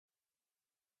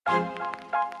Hey,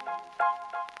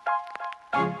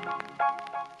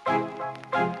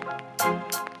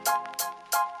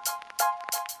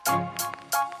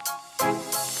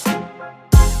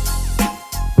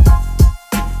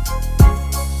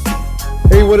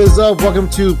 what is up? Welcome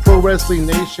to Pro Wrestling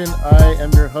Nation. I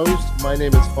am your host. My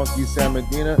name is Funky Sam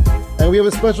Medina, and we have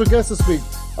a special guest this week.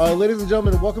 Ladies and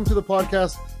gentlemen, welcome to the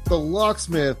podcast, The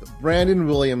Locksmith, Brandon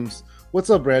Williams. What's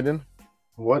up, Brandon?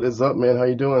 What is up, man? How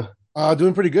you doing?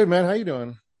 Doing pretty good, man. How you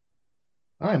doing?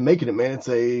 I'm making it, man. It's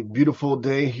a beautiful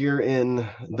day here in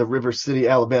the River City,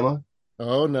 Alabama.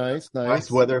 Oh, nice.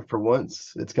 Nice weather for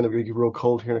once. It's going to be real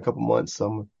cold here in a couple months, so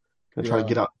I'm going to try to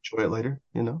get out and enjoy it later,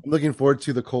 you know? I'm looking forward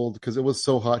to the cold because it was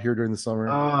so hot here during the summer.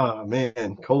 Ah,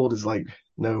 man. Cold is like,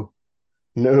 no,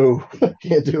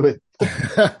 can't do it.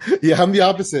 Yeah, I'm the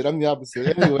opposite.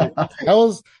 Anyway,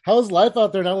 how's life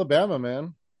out there in Alabama,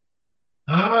 man?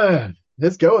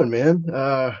 It's going, man.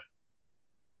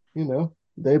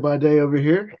 Day by day over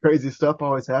here. Crazy stuff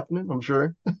always happening, I'm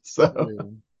sure. So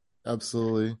Yeah,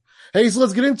 absolutely. Hey, so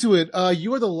let's get into it.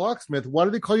 You are the Locksmith. Why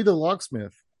do they call you the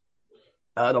Locksmith?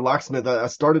 the locksmith, I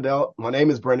started out, my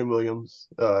name is Brandon Williams.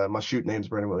 My shoot name's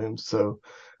Brandon Williams. So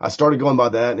I started going by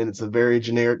that, and it's a very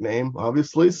generic name,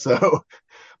 obviously. So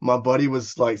my buddy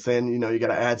was like saying, you got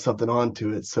to add something on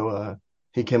to it. So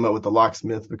he came up with the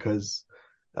locksmith because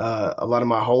a lot of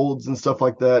my holds and stuff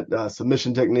like that,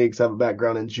 submission techniques, I have a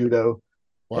background in judo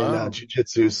and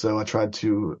jiu-jitsu. So I tried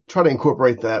to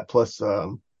incorporate that, plus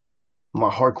my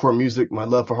hardcore music, my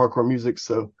love for hardcore music.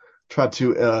 So try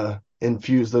to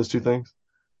infuse those two things.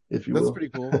 If you That's will. pretty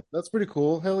cool. That's pretty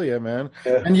cool. Hell yeah, man.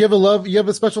 Yeah. And you have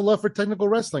a special love for technical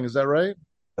wrestling, is that right?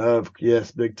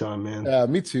 Yes, big time, man. Yeah,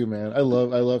 me too, man. I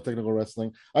love technical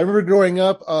wrestling. I remember growing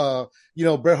up,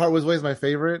 Bret Hart was always my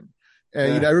favorite.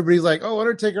 And everybody's like, "Oh,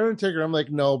 Undertaker." I'm like,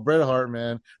 "No, Bret Hart,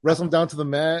 man. Wrestle him down to the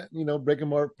mat, break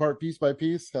him apart piece by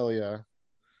piece. Hell yeah."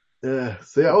 Yeah.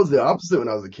 See, I was the opposite when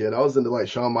I was a kid. I was into like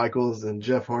Shawn Michaels and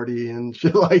Jeff Hardy and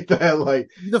shit like that. Like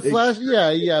The Flash,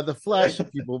 the flashy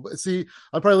people. But see,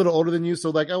 I'm probably a little older than you, so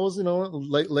like I was,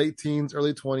 late teens,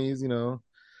 early 20s,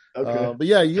 Okay. But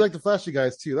yeah, you like the flashy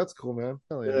guys too. That's cool, man.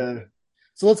 Hell yeah. Yeah.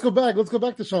 So let's go back. Let's go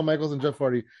back to Shawn Michaels and Jeff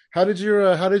Hardy. How did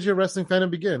your wrestling fandom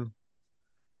begin?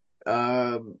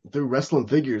 Through wrestling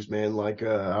figures, man. Like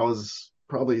I was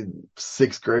probably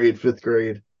sixth grade, fifth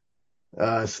grade,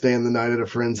 staying the night at a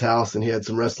friend's house, and he had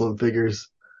some wrestling figures.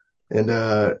 And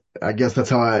I guess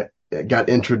that's how I got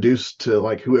introduced to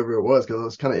like whoever it was, because I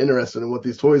was kind of interested in what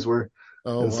these toys were.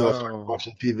 Oh, And so I started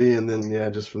watching TV, and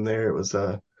then just from there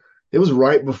it was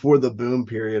right before the boom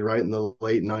period, right in the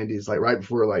late 90s, like right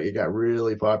before like it got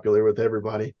really popular with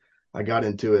everybody. I got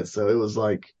into it. So it was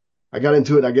like I got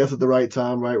into it, I guess, at the right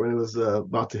time, right when it was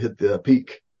about to hit the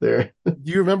peak there. Do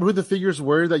you remember who the figures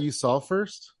were that you saw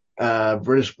first?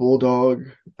 British Bulldog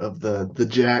of the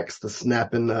Jacks, the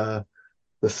snapping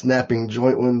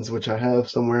joint ones, which I have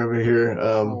somewhere over here.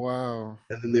 Oh, wow.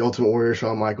 And then the Ultimate Warrior,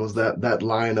 Shawn Michaels, that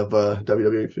line of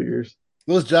WWE figures.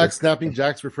 Those snapping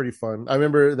jacks were pretty fun. I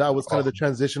remember that was kind of the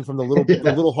transition from the little Yeah.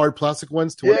 the little hard plastic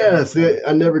ones to Yeah, see,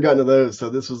 I never got into those, so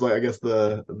this was like I guess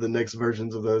the next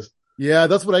versions of those. Yeah,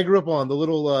 that's what I grew up on. The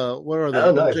little what are they?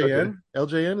 Oh, nice. LJN?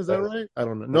 Okay. LJN, is that Nice. right? I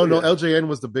don't know. No, LJN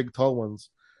was the big tall ones.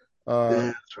 Yeah,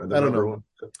 that's right, the I don't rubber know. one.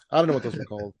 I don't know what those were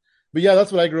called. But yeah,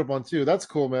 that's what I grew up on too. That's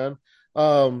cool, man.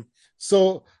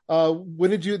 So when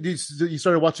did you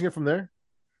started watching it from there?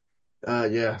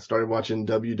 Yeah, started watching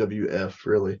WWF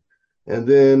really. And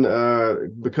then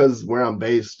because where I'm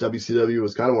based, WCW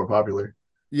was kind of more popular.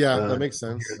 Yeah, that makes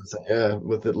sense. Yeah,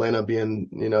 with Atlanta being,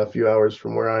 a few hours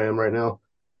from where I am right now.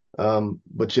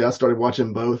 But yeah, I started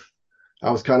watching both.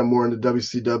 I was kind of more into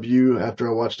WCW after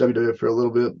I watched WWF for a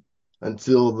little bit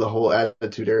until the whole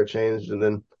Attitude Era changed. And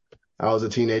then I was a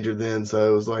teenager then,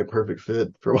 so it was like perfect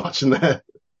fit for watching that.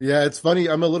 Yeah, it's funny.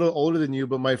 I'm a little older than you,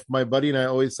 but my buddy and I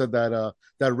always said that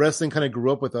that wrestling kind of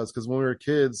grew up with us because when we were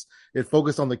kids, it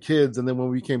focused on the kids, and then when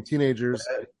we became teenagers,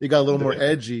 it got a little more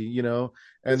edgy, And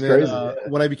It's then crazy,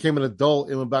 when I became an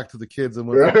adult, it went back to the kids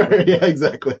and Right. Yeah,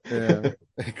 exactly. yeah,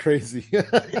 crazy.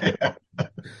 Yeah.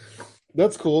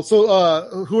 That's cool.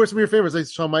 So, who are some of your favorites? Like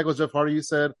Shawn Michaels, Jeff Hardy. You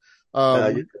said,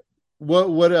 what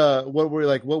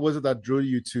was it that drew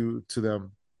you to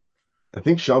them? I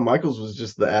think Shawn Michaels was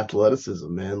just the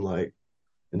athleticism, man. Like,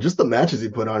 and just the matches he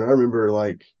put on. I remember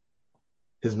like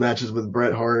his matches with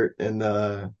Bret Hart and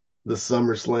the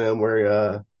SummerSlam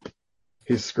where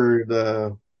he screwed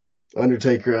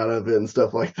Undertaker out of it and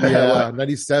stuff like that. Yeah, like,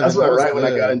 97. that's That was right when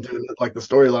I good. got into it. Like the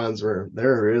storylines they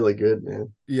were really good,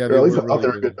 man. Yeah, Or they at least were I thought really they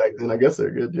were good. good back then. I guess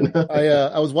they're good,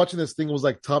 I was watching this thing. It was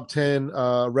like top 10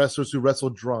 wrestlers who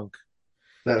wrestled drunk.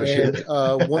 No and shit.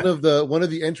 one of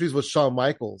the entries was Shawn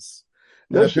Michaels.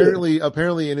 And No shit.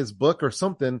 apparently in his book or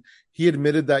something, he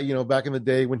admitted that, back in the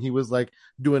day when he was like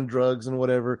doing drugs and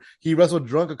whatever, he wrestled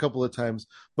drunk a couple of times.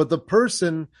 But the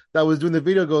person that was doing the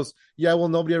video goes, "Yeah, well,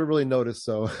 nobody ever really noticed."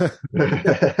 So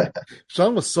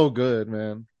Sean was so good,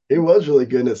 man. He was really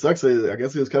good, and it sucks that I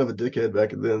guess he was kind of a dickhead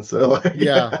back then. So like,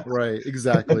 Yeah, right.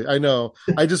 Exactly. I know.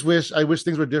 I wish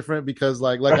things were different because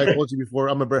like I told you before,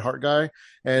 I'm a Bret Hart guy,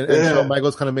 and Shawn yeah.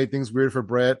 Michaels kind of made things weird for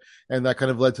Bret, and that kind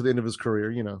of led to the end of his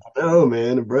career. Oh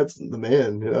man, Brett's the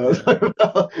man.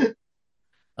 Yeah,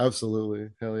 absolutely.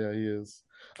 Hell yeah, he is.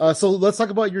 So let's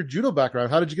talk about your judo background.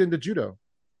 How did you get into judo?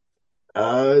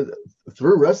 uh,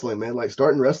 through wrestling, man. Like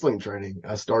starting wrestling training,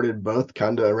 I started both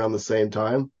kind of around the same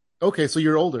time. Okay, so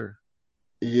you're older.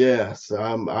 Yes,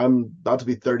 I'm about to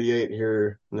be 38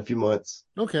 here in a few months,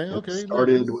 Okay, and okay,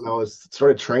 nice.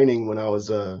 started training when I was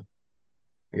I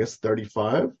guess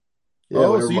 35. Yeah, Oh,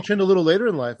 so whenever you my trained a little later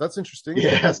in life. That's interesting.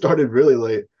 yeah, I started really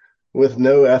late with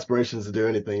no aspirations to do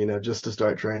anything, just to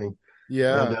start training. And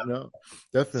Yeah, no, so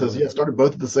definitely. yeah, I started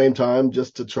both at the same time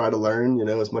just to try to learn,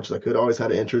 as much as I could. Always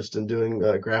had an interest in doing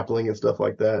grappling and stuff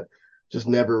like that. Just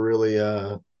never really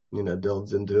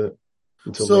delved into it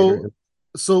until So, later.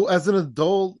 so as an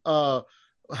adult,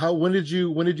 how when did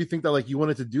you think that like you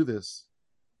wanted to do this?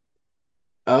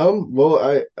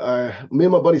 Well, me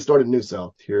and my buddy started New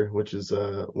South here, which is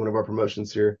one of our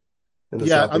promotions here in the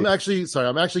Yeah, I'm Southeast. actually sorry.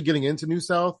 I'm actually getting into New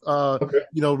South. Okay,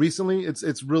 Recently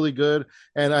it's really good,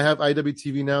 and I have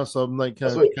IWTV now, so I'm like kind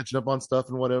that's of sweet. catching up on stuff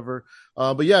and whatever.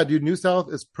 But yeah, dude, New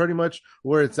South is pretty much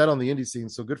where it's at on the indie scene.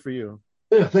 So good for you.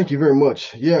 Yeah, thank you very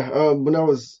much. Yeah, when I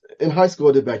was in high school,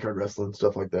 I did backyard wrestling,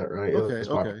 stuff like that, right? It Okay, was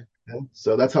popular. okay.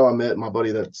 So that's how I met my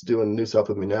buddy that's doing New South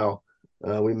with me now.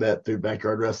 We met through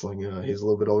backyard wrestling. He's a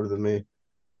little bit older than me.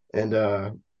 And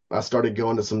I started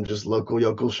going to some just local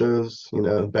yokel shows,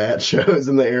 bad shows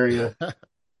in the area.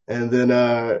 And then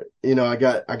I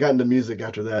got into music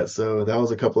after that. So that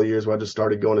was a couple of years where I just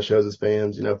started going to shows as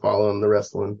fans, following the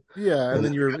wrestling. Yeah, and And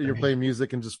then then you're playing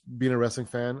music and just being a wrestling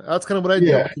fan. That's kind of what I do.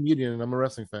 I'm a yeah. comedian and I'm a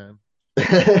wrestling fan.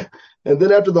 And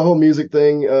then after the whole music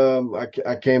thing,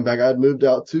 I came back. I'd moved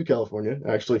out to California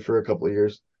actually for a couple of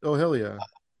years. Oh hell yeah.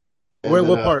 And Where? then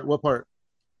What part? What part?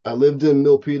 I lived in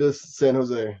Milpitas, San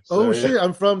Jose. So Oh yeah.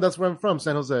 shit, That's where I'm from,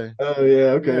 San Jose. Oh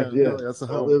yeah, okay. Yeah, Yeah. hell yeah, that's the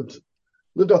So I home.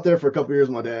 lived out there for a couple of years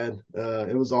with my dad.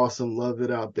 It was awesome. Loved it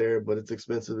out there, but it's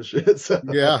expensive as shit. So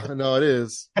Yeah, no, it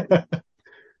is.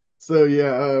 so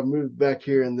yeah, moved back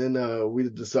here and then we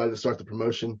decided to start the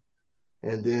promotion.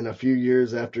 And then a few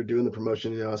years after doing the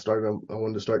promotion, I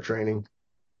wanted to start training.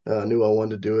 I knew I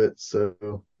wanted to do it.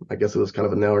 So I guess it was kind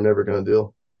of a now or never kind of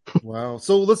deal. Wow.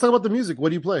 So let's talk about the music. What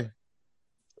do you play?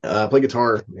 I play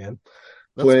guitar, man.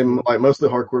 That's Play cool. like mostly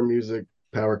hardcore music,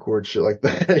 power chords, shit like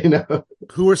that.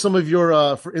 Who are some of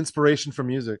your for inspiration for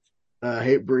music?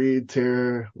 Hate Breed,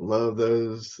 Terror, love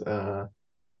those.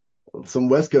 Some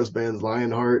West Coast bands,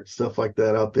 Lionheart, stuff like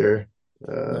that out there.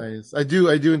 Uh, Nice. I do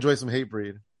enjoy some Hate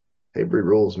Breed. Hate Breed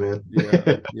rules, man.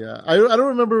 Yeah, yeah. I don't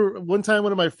remember one time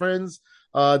one of my friends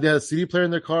they had a CD player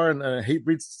in their car and a Hate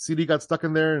Breed CD got stuck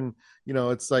in there and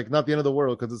it's like not the end of the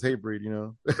world because it's Hate Breed.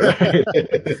 Right.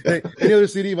 Any other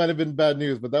CD might have been bad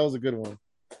news, but that was a good one.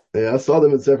 Yeah, I saw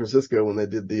them in San Francisco when they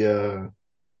did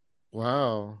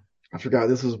Wow. I forgot,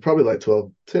 this was probably like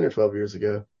 10 or 12 years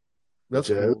ago. But That's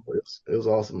yeah, cool. it was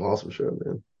awesome, awesome show,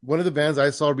 man. One of the bands I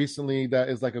saw recently that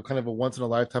is like a kind of a once in a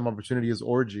lifetime opportunity is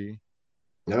Orgy.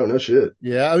 No, no shit.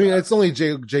 Yeah, I mean it's only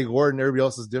Jay Gordon, everybody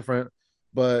else is different,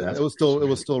 but it That's was pretty still it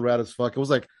was sweet. still rad as fuck. It was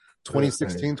like Nice.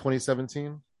 2016,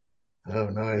 2017. Oh,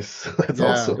 nice. That's Yeah,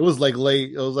 awesome. it was like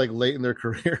late in their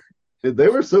career. Dude, they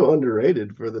were so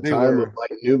underrated for the They time of were.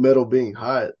 like new metal being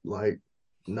hot. Like,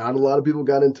 not a lot of people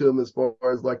got into them as far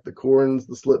as like the Corns,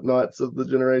 the Slipknots of the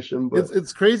generation, but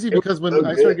It's crazy they were because so good.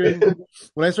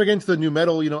 when I started getting to the new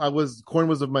metal, I was Korn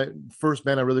was of my first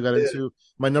band I really got Yeah, into,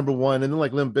 my number one, and then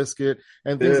like Limp Bizkit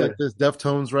and things yeah, like this,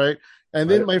 Deftones, right? And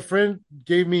then right. my friend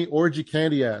gave me Orgy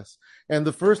Candy Ass. And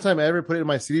the first time I ever put it in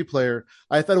my CD player,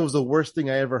 I thought it was the worst thing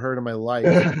I ever heard in my life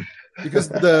because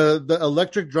the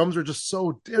electric drums are just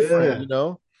so different,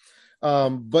 Yeah,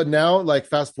 But now, like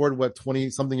fast forward, what 20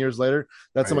 something years later,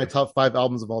 that's in my right. top five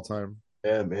albums of all time.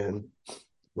 Yeah, man.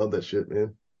 Love that shit,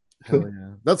 man. Hell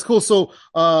yeah. That's cool. So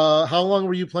how long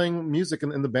were you playing music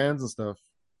in the bands and stuff?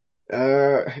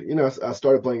 I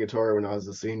started playing guitar when I was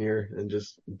a senior and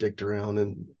just dicked around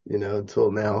and,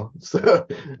 until now. So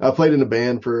I played in a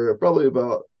band for probably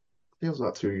about, I think it was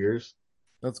about 2 years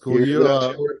That's cool. here. You Then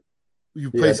I toured.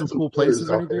 you Yeah, play I some did some cool tours places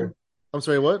or out anything? there. I'm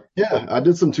sorry, what? Yeah, I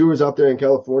did some tours out there in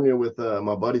California with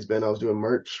my buddy's band. I was doing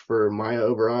merch for Maya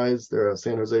Over Eyes. They're a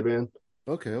San Jose band.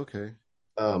 Okay, okay.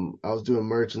 I was doing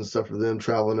merch and stuff for them,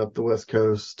 traveling up the West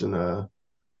Coast, and that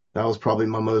was probably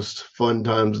my most fun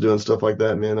times doing stuff like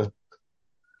that, man.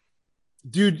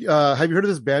 Dude, have you heard of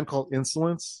this band called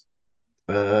Insolence?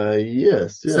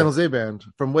 Yes, San yeah, Jose band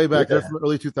from way back. They're yeah. from the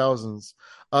early 2000s.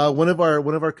 One of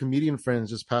our comedian friends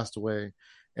just passed away,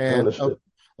 Oh, and no shit.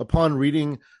 upon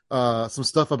reading some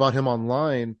stuff about him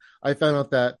online, I found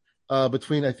out that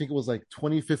between I think it was like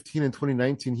 2015 and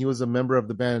 2019, he was a member of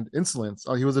the band Insolence.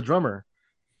 He was a drummer.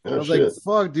 I Oh was like, shit.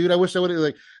 "Fuck, dude! I wish I would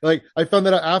have like." I found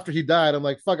that out after he died. I'm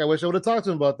like, "Fuck! I wish I would have talked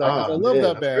to him about that because I Ah, love man,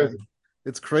 that that's band. crazy.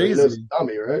 It's So you know crazy."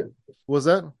 Tsunami, right? Was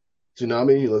that?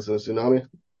 Tsunami, you listen to Tsunami?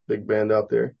 Big band out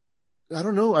there. I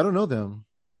don't know. I don't know them.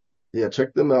 Yeah,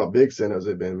 check them out. Big San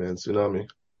Jose band, man. Tsunami.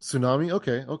 Tsunami.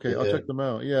 Okay, okay, I'll Yeah. check them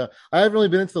out. Yeah, I haven't really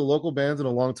been into the local bands in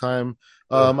a long time.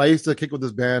 Uh, I used to kick with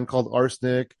this band called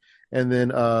Arsenic, and then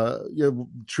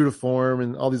True to Form,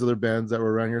 and all these other bands that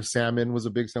were around here. Salmon was a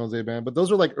big San Jose band, but those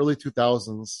were like early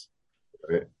 2000s.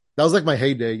 right. That was like my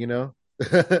heyday, you know.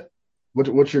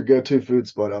 What's your go-to food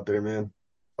spot out there, man?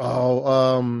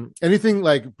 Oh, anything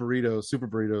like burritos, super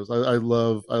burritos. I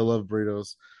love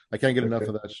burritos. I can't get enough Okay.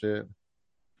 of that shit.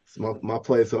 It's my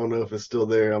place. I don't know if it's still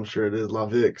there. I'm sure it is. La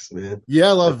Vix, man. Yeah,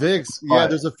 I love That's Vic's. the Yeah, spot.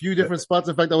 there's a few different spots.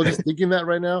 In fact, I was just thinking that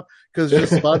right now because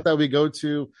there's a spot that we go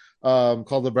to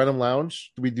called the Brenham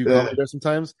Lounge. We do Yeah, comedy there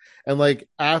sometimes. And like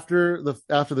after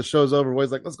the show's over, we're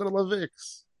always like, let's go to Love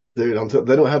Vic's. dude.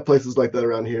 They don't have places like that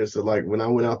around here. So like when I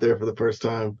went out there for the first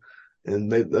time,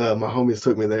 and they my homies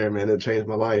took me there, man, it changed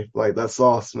my life. Like that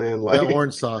sauce, man, That like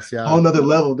orange sauce, yeah. whole nother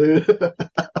level, dude.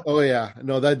 Oh yeah.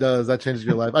 No, that changes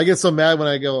your life. I get so mad when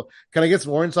I go, can I get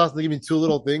some orange sauce? And they give me two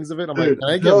little things of it. I'm like, Dude, can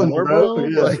I I'm get telling you, more, bro. bro?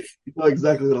 Yeah, Like, you know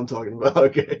exactly what I'm talking about.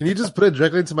 Okay, can you just put it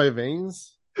directly into my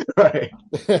veins? right.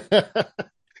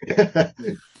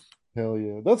 Hell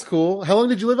yeah. That's cool. How long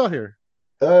did you live out here?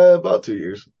 About 2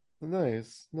 years.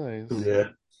 Nice, nice. Yeah.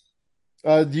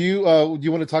 Do you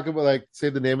want to talk about like say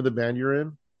the name of the band you're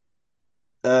in?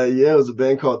 Yeah, it was a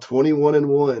band called 21 and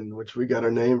 1, which we got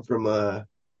our name from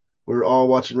we were all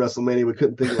watching WrestleMania. We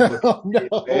couldn't think of a fucking Oh name,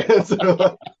 no. man.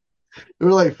 So we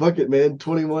were like, fuck it, man.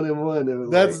 21 and 1. It was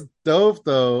like That's dope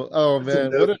though. Oh it's a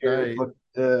man, what dope a year. night. Fuck,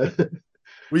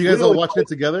 Were you we guys all only watching it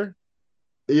together?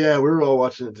 yeah, we were all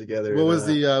watching it together What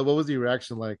and was the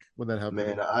reaction like when that happened?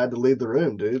 man, I had to leave the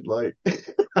room, dude. Like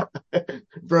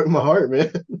broke my heart,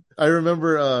 man. I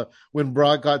remember when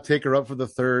Brock got Taker up for the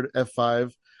third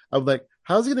F5. I'm like,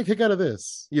 how's he gonna kick out of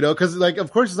this? You know, because like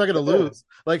of course he's not gonna Yeah, lose.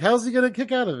 Like, how's he gonna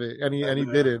kick out of it? And he I and he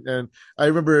know. didn't. And I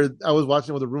remember I was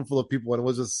watching it with a room full of people and it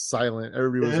was just silent.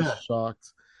 Everybody was Yeah. just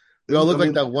shocked. We all This, I looked like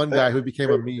mean, that one guy who became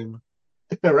a great. meme.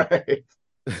 Right.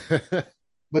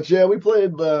 But yeah, we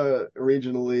played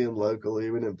regionally and locally.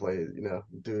 We didn't play,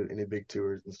 do any big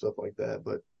tours and stuff like that.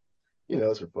 But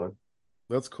it's for fun.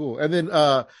 That's cool. And then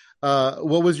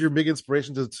what was your big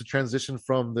inspiration to transition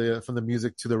from the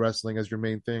music to the wrestling as your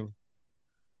main thing?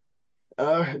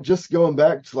 Just going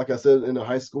back to, like I said, into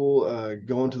high school,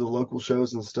 going to the local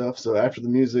shows and stuff. So after the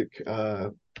music,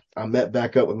 I met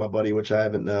back up with my buddy, which we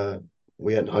hadn't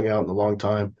hung out in a long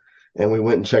time. And we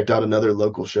went and checked out another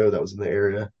local show that was in the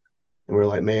area. And we are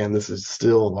like, man, this is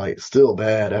still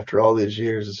bad after all these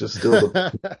years. It's just still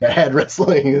the bad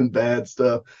wrestling and bad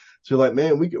stuff. So you're like,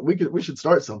 man, we should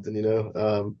start something.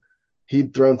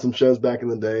 He'd thrown some shows back in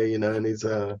the day,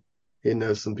 and he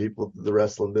knows some people in the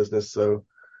wrestling business. So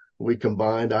we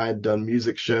combined. I had done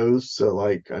music shows, so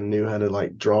like I knew how to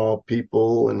like draw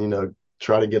people and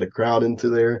try to get a crowd into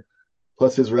there.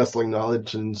 Plus his wrestling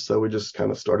knowledge, and so we just kind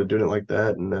of started doing it like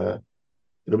that. And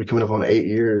it'll be coming up on 8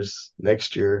 years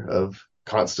next year of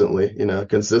constantly,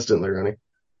 consistently running,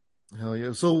 Hell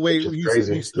yeah. So wait, which is you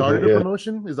crazy. started a Yeah,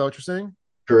 promotion? Is that what you're saying?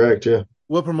 correct. Yeah,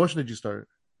 What promotion did you start?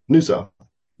 New South.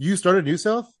 You started New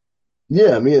South?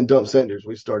 Yeah, me and Dump Sanders,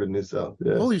 we started New South.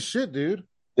 Yeah, Holy shit, dude.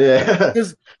 yeah,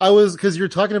 Because you're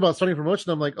talking about starting a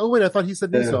promotion. I'm like, oh wait, I thought he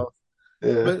said New yeah, South.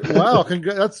 yeah, But wow,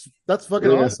 that's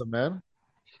fucking yeah. awesome, man.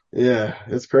 Yeah,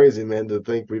 it's crazy, man, to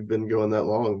think we've been going that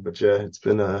long. But yeah, it's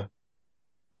been a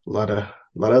lot of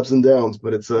ups and downs,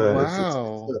 but it's good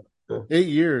Wow. stuff. Yeah. 8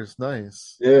 years,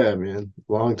 nice. Yeah, man,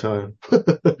 long time.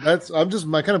 I'm just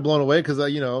my kind of blown away because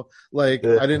like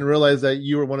Yeah, I didn't realize that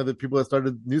you were one of the people that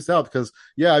started New South because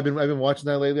yeah, I've been watching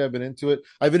that lately. I've been into it.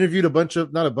 I've interviewed a bunch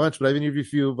of not a bunch, but I've interviewed a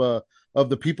few of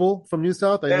the people from New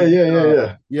South. I yeah, interviewed yeah, yeah,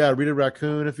 yeah, yeah, Rita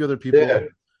Raccoon, a few other yeah. people. Yeah,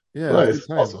 it's good Nice,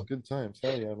 times. awesome. Good times.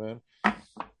 Hell yeah, man.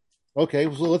 Okay,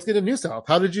 so let's get to New South.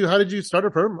 How did you start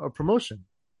a promotion?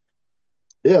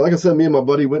 Yeah, like I said, me and my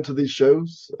buddy went to these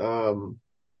shows.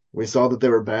 We saw that they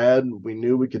were bad. We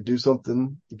knew we could do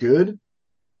something good,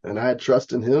 and I had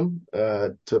trust in him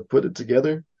to put it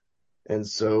together. And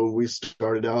so we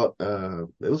started out,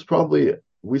 it was probably,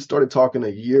 we started talking a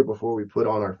year before we put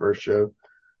on our first show.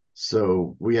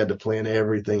 So we had to plan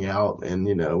everything out. And,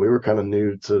 we were kind of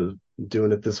new to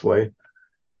doing it this way.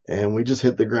 And we just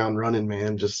hit the ground running,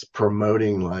 man, just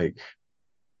promoting like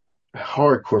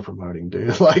hardcore promoting,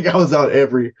 dude. Like I was out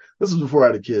this was before I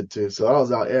had a kid too. So I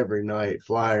was out every night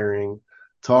flyering,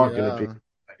 talking to Yeah. people.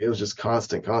 It was just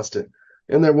constant, constant.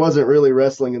 And there wasn't really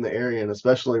wrestling in the area, and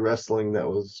especially wrestling that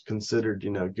was considered,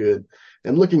 good.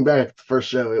 And looking back at the first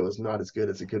show, it was not as good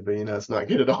as it could be. It's not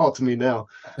good at all to me now.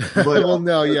 But Well,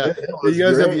 no, yeah. it was You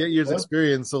guys have great. the 8 years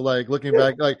experience. So like looking Yeah.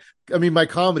 back, like I mean my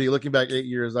comedy, looking back 8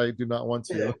 years, I do not want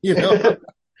Yeah. to, you know.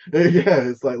 Yeah.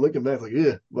 It's like looking back, like,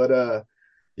 yeah. But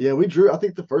yeah, we drew. I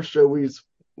think the first show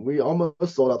we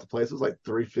almost sold out the place. It was like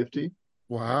 350.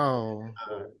 Wow.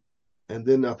 Uh, and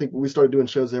then I think we started doing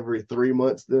shows every 3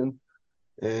 months then.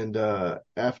 And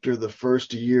after the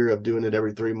first year of doing it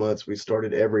every 3 months, we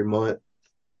started every month.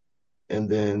 And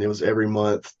then it was every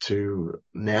month to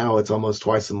now it's almost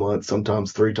twice a month,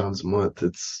 sometimes 3 times a month.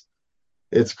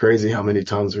 It's crazy how many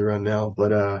times we run now.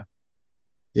 But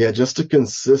yeah, just a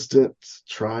consistent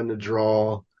trying to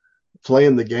draw,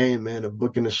 playing the game, man, of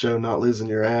booking a show, not losing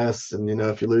your ass. And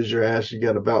if you lose your ass, you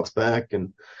got to bounce back.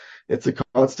 And it's a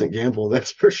constant gamble,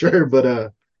 that's for sure.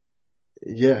 But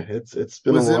yeah, it's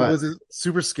been a lot. Was it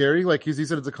super scary? Like you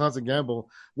said, it's a constant gamble.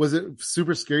 Was it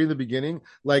super scary in the beginning?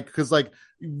 Like because like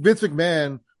Vince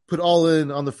McMahon put all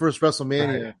in on the first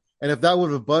WrestleMania, Right, and if that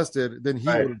would have busted, then he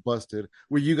would right. have busted.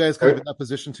 Were you guys kind of in that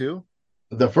position too?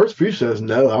 The first few shows,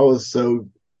 no, I was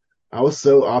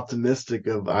so optimistic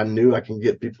of I knew I can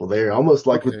get people there. Almost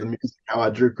like with the Okay. music, how I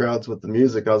drew crowds with the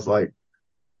music. I was like,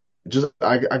 just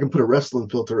I can put a wrestling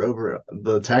filter over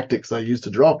the tactics I use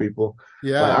to draw people.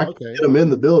 Like Yeah. I can Okay. get them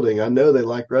in the building. I know they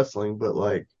like wrestling, but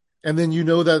like And then you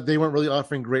know that they weren't really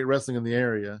offering great wrestling in the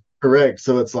area. correct.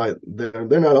 So it's like they're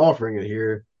not offering it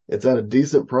here. It's at a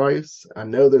decent price. I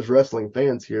know there's wrestling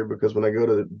fans here because when I go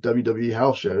to WWE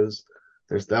house shows,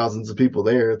 there's thousands of people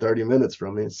there 30 minutes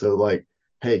from me. So like,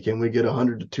 hey, can we get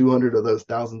 100 to 200 of those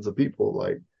thousands of people?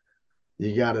 Like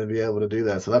you got to be able to do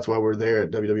that. So that's why we're there at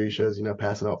WWE shows,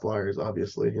 passing out flyers,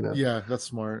 obviously, Yeah, that's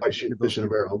smart. like shooting Get those fish in a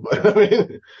people. barrel. But I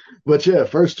mean, but yeah,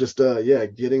 first just yeah,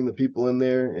 getting the people in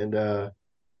there and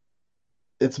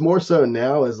it's more so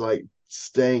now is like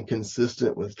staying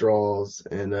consistent with draws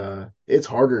and it's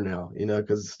harder now,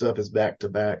 because stuff is back to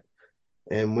back.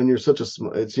 And when you're such a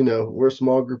small, it's we're a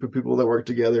small group of people that work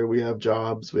together. We have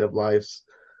jobs, we have lives.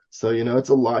 So, it's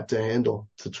a lot to handle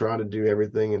to try to do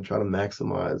everything and try to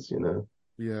maximize,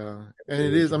 Yeah. And it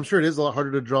everything we is, can. I'm sure it is a lot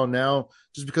harder to draw now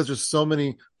just because there's so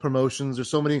many promotions, there's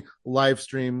so many live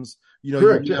streams, you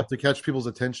Correct. really Yeah. have to catch people's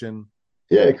attention.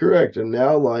 Yeah, correct. And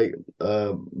now, like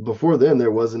before then,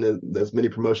 there wasn't as many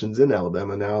promotions in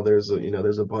Alabama. Now there's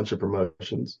a bunch of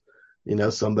promotions.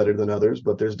 Some better than others,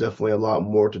 but there's definitely a lot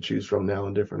more to choose from now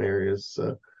in different areas.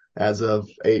 So, as of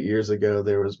 8 years ago,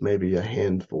 there was maybe a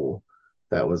handful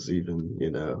that was even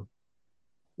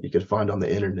you could find on the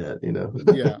internet.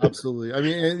 Yeah, absolutely. I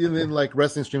mean, and then like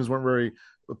wrestling streams weren't very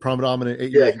predominant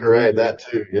eight Yeah, years ago correct. either. That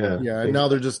too. Yeah, Yeah, and now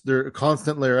exactly. they're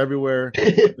constantly everywhere.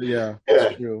 But yeah, it's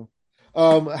Yeah. true.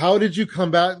 How did you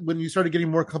combat when you started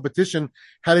getting more competition?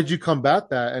 How did you combat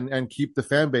that and keep the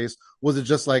fan base? Was it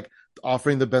just like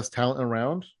offering the best talent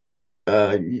around?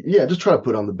 Yeah, just try to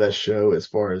put on the best show as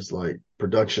far as like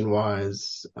production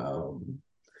wise,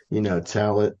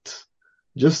 talent.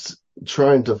 Just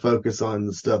trying to focus on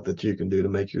the stuff that you can do to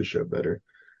make your show better.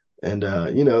 And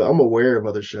I'm aware of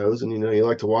other shows, and you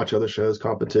like to watch other shows,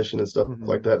 competition and stuff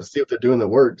like Hmm. that to see what they're doing that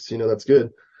works. That's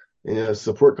good. And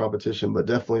support competition, but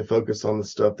definitely focus on the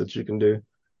stuff that you can do.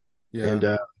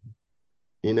 Yeah,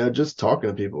 And just talking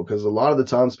to people because a lot of the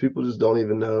times people just don't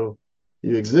even know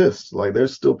you exist. Like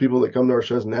there's still people that come to our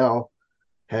shows now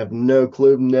have no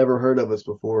clue, never heard of us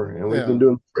before, and we've been yeah.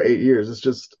 doing it for 8 years. It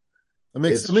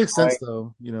It's makes sense trying.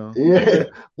 though. Yeah.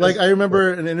 Like I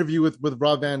remember an interview with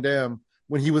Rob Van Dam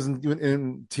when he was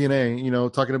in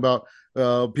TNA. Talking about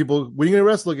people when are you gonna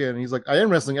wrestle again? And he's like, I am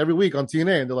wrestling every week on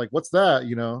TNA, and they're like, what's that?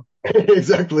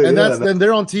 Exactly. And Yeah. that's then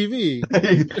they're on TV.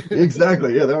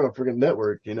 Exactly. Yeah, they're on a freaking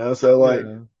network, So like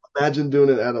Yeah, imagine doing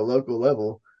it at a local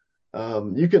level.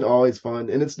 You can always find,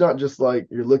 and it's not just like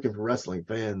you're looking for wrestling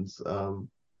fans.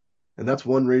 And that's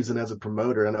one reason as a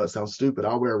promoter, I know it sounds stupid,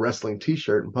 I'll wear a wrestling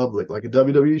t-shirt in public, like a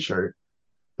WWE shirt,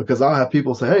 because I'll have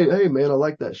people say, hey, man, I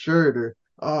like that shirt, or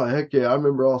oh heck yeah, I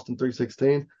remember Austin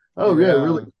 316. Oh yeah,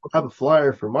 really yeah. cool. I have a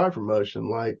flyer for my promotion.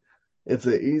 Like it's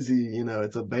a easy,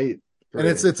 it's a bait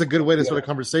And for it's a good way to yeah, start a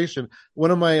conversation.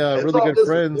 One of my it's really all good business,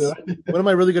 friends, one of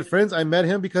my really good friends, I met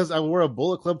him because I wore a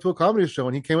Bullet Club to a comedy show,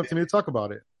 and he came up to me to talk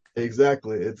about it.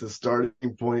 Exactly. It's a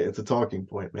starting point. It's a talking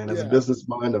point, man. As a Yeah. business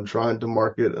mind, I'm trying to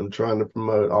market. I'm trying to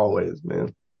promote always,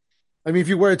 man. I mean, if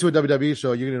you wear it to a WWE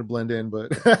show, you're gonna blend in,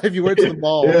 but if you wear it to the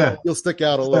mall, Yeah, you'll stick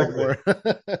out a little exactly.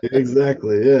 more.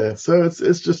 Exactly. Yeah. So it's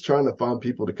just trying to find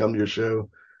people to come to your show,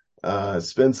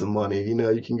 spend some money.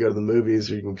 You can go to the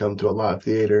movies or you can come to a live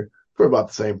theater for about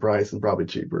the same price and probably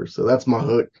cheaper. So that's my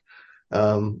hook.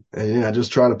 And yeah,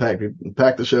 just trying to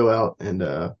pack the show out and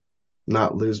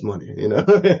not lose money.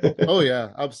 Oh yeah,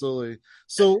 absolutely.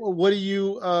 So what do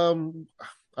you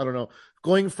I don't know,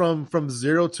 going from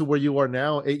zero to where you are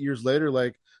now 8 years later,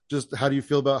 like just how do you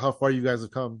feel about how far you guys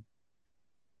have come?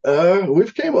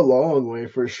 We've came a long way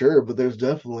for sure, but there's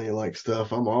definitely like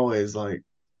stuff I'm always like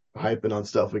hyping on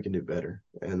stuff we can do better.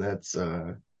 And That's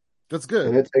and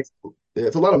good.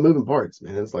 it's a lot of moving parts,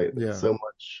 man. It's like Yeah, so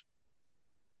much.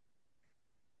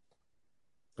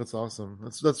 that's awesome.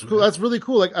 That's cool. That's really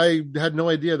cool. Like I had no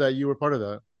idea that you were part of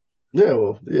that. Yeah,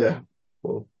 well, yeah.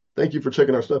 Well, thank you for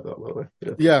checking our stuff out, by the way.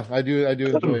 Yeah. Yeah, I do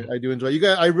enjoy you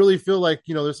guys. I really feel like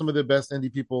there's some of the best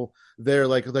indie people there,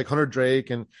 like Hunter Drake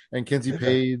and Kinsey Yeah.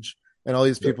 Page and all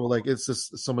these Yeah. people. Like it's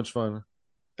just so much fun.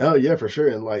 Oh yeah, for sure.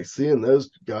 And like seeing those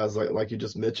guys like you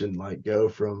just mentioned, like go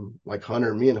from like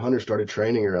Hunter, me and Hunter started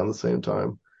training around the same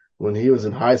time when he was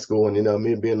in high school and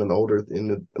me being an older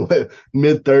in the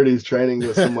mid 30s training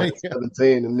with somebody Yeah.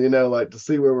 17 and like to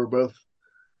see where we're both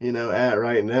at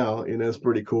right now, it's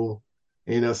pretty cool.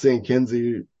 Seeing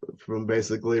Kinsey from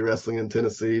basically wrestling in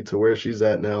Tennessee to where she's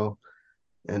at now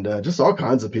and just all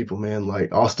kinds of people, man,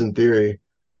 like Austin Theory,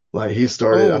 like he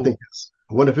started, I Oh, think it's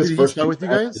one of his did he first start few with you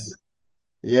matches. guys?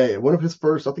 Yeah, one of his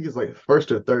first, I think it's like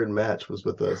first or third match was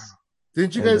with us.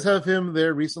 Didn't you And guys have him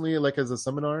there recently, like as a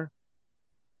seminar,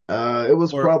 it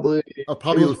was or probably, it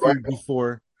probably a was right, few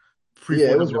before, yeah,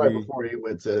 before it was right WWE? before he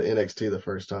went to NXT the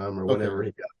first time or Okay, whenever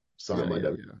he got yeah, signed by yeah, yeah.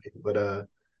 WWE. But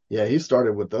yeah, he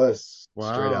started with us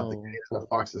straight out the Wow. gate out of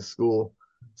Fox's school.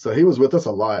 So he was with us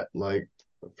a lot, like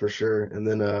for sure. And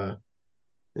then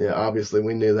yeah, obviously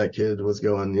we knew that kid was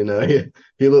going,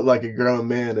 he looked like a grown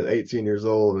man at 18 years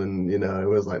old. And, it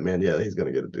was like, man, yeah, he's going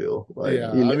to get a deal. Like,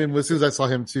 Yeah, I mean, as soon as I saw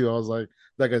him too, I was like,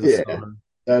 that guy's a yeah,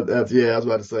 star. yeah, I was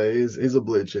about to say, he's a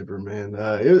blue chipper, man.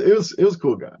 It was a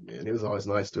cool guy, man. He was always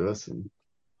nice to us and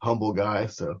humble guy.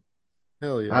 So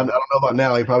Hell I yeah. don't know about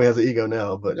now. He probably has an ego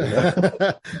now, but,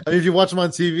 I mean, if you watch him on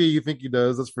TV, you think he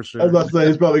does. That's for I was sure. about to say,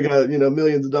 he's probably got,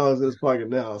 millions of dollars in his pocket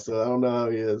now. So I don't know how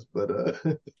he is, but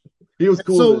he was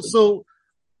cool then. So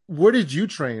where did you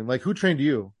train? Like, who trained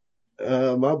you?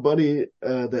 My buddy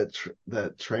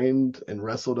that trained and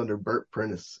wrestled under Burt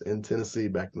Prentice in Tennessee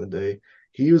back in the day,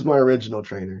 he was my original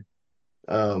trainer.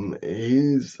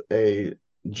 He's a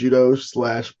judo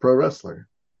slash pro wrestler.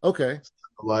 Okay.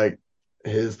 Like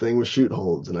his thing was shoot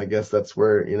holds, and I guess that's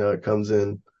where it comes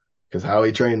in because how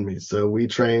he trained me. So we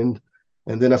trained,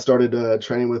 and then I started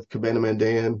training with Cabana Man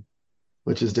Dan,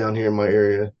 which is down here in my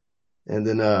area, and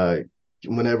then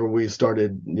whenever we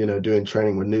started, doing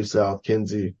training with New South,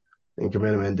 Kinsey and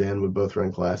Cabana Man Dan would both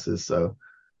run classes. So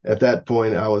at that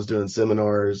point, I was doing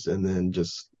seminars and then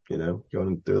just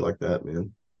going through it like that,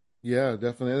 man. Yeah,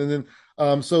 definitely. And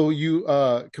then, so you,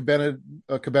 Cabana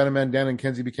Man, Dan, and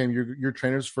Kenzie became your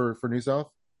trainers for New South.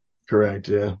 Correct.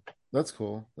 Yeah. That's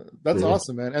cool. That's Yeah.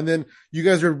 awesome, man. And then you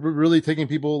guys are really taking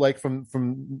people like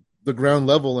from the ground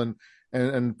level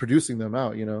and producing them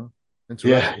out, into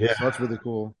Yeah. wrestling. Yeah. So that's really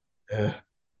cool. Yeah.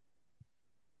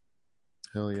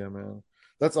 Hell yeah, man.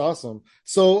 That's awesome.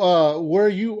 So, where are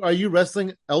you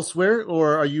wrestling elsewhere,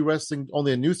 or are you wrestling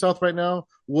only in New South right now?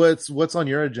 What's on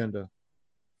your agenda?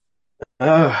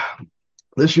 Uh,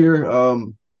 this year, I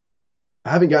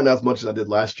haven't gotten as much as I did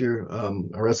last year.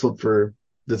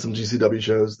 Did some GCW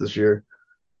shows this year.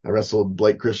 I wrestled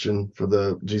Blake Christian for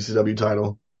the GCW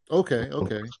title. Okay,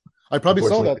 okay. I probably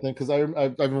saw Unfortunately, that then because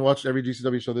I've even watched every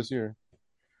GCW show this year.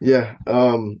 yeah.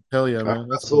 Hell yeah, I man.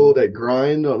 That's cool. wrestled at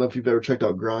Grind. I don't know if you've ever checked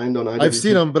out Grind on I've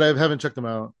seen IWTV. them, but I haven't checked them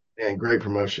out. And great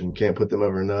promotion. Can't put them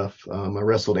over enough. I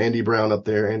wrestled Andy Brown up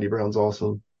there. Andy Brown's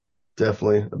awesome.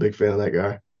 Definitely a big fan of that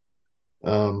guy.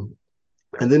 Um,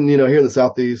 and then, here in the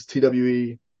Southeast,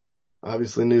 TWE,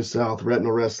 obviously New South,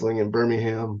 Retinal Wrestling in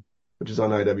Birmingham, which is on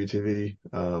IWTV,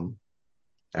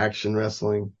 Action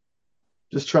Wrestling.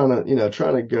 Just trying to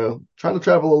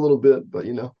travel a little bit, but,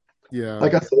 Yeah.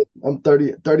 like I said, I'm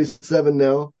 37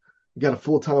 now. Got a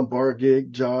full-time bar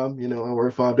gig job. I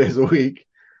work 5 days a week.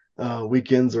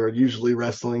 Weekends are usually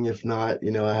wrestling. If not,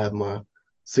 I have my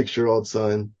 6-year-old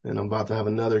son, and I'm about to have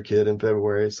another kid in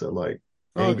February. So like,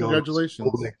 Oh, ain't going to school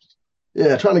congratulations. next.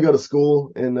 Yeah, trying to go to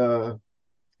school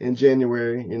in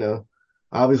January.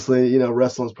 obviously,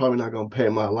 wrestling's probably not going to pay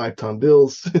my lifetime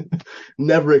bills.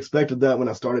 Never expected that when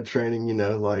I started training,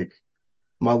 like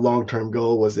my long-term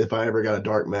goal was if I ever got a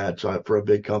dark match for a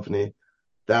big company,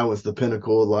 that was the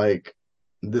pinnacle, like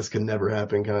this could never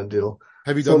happen kind of deal.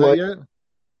 Have you So done that like,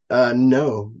 yet?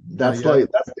 no, Not yet.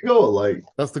 that's the goal. Like,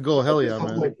 That's the goal. Hell yeah, something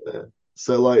man. like that.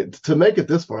 So like to make it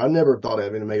this far, I never thought I'd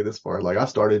even make it this far. Like I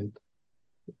started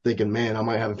thinking, man, I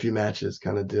might have a few matches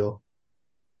kind of deal.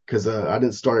 Because I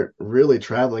didn't start really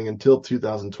traveling until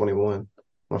 2021.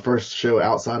 My first show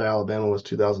outside of Alabama was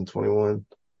 2021,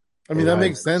 I mean, and that I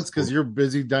makes sense because you're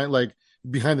busy like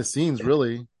behind the scenes,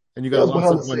 really, and you yeah, got I a was lot of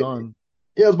behind stuff the going scenes. on.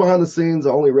 Yeah, I was behind the scenes. I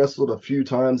only wrestled a few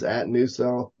times at New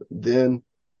South then,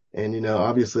 and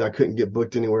obviously I couldn't get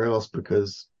booked anywhere else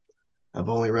because I've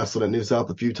only wrestled at New South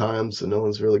a few times, so no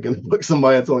one's really going to book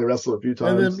somebody that's only wrestled a few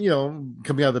And then, times.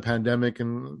 coming out of the pandemic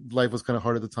and life was kind of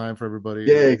hard at the time for everybody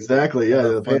Yeah, and exactly. all Yeah,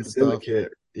 that the fun stuff. pandemic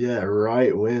hit. Yeah,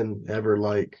 right whenever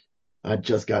like I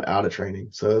just got out of training.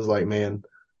 So it was like, man,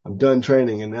 I'm done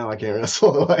training and now I can't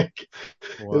wrestle. Like,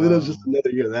 and then it was just Wow. another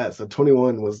year of that. So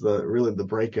 21 was the really the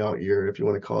breakout year, if you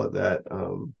want to call it that.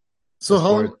 So As how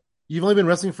far as long you've only been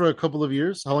wrestling for a couple of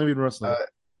years? How long have you been wrestling? uh,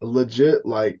 legit,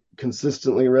 like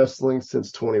consistently wrestling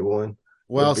since 21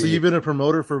 Wow. would So be, you've been a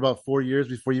promoter for about 4 years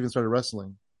before you even started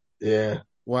wrestling. yeah.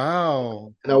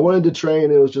 Wow. And I wanted to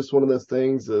train. It was just one of those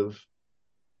things of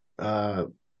uh,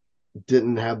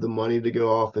 didn't have the money to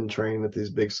go off and train at these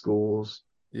big schools.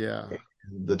 Yeah.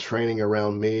 The training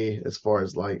around me as far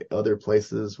as like other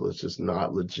places was just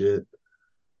not legit.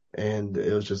 And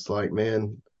it was just like,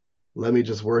 man, let me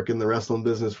just work in the wrestling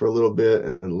business for a little bit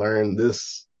and learn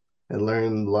this and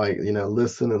learn like,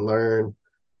 listen and learn.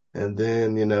 And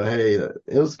then, hey,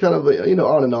 it was kind of,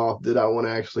 on and off. Did I want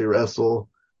to actually wrestle?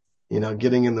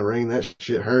 Getting in the ring, that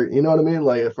shit hurt. You know what I mean?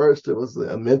 Like at first it was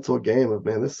a mental game of,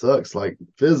 man, this sucks. Like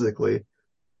physically,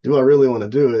 do I really want to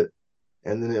do it?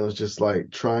 And then it was just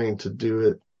like trying to do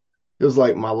it. It was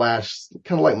like kind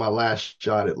of like my last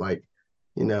shot at like,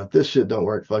 if this shit don't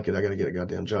work, fuck it, I gotta get a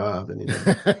goddamn job, and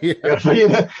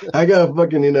Yeah. I gotta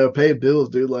fucking pay bills,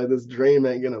 dude. Like this dream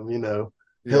ain't gonna help me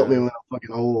Yeah. when I'm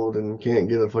fucking old and can't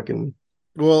get a fucking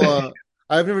Well,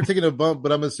 I've never taken a bump,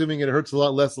 but I'm assuming it hurts a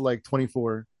lot less at like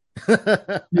 24.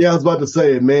 yeah. I was about to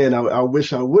say, man, I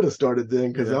wish I would have started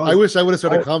then because Yeah. I wish I would have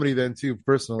started I, comedy then too,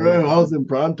 personally. bro, I was in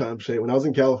prime time shape when I was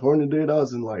in California, dude. I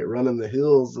was in like running the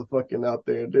hills of fucking out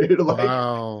there, dude. Like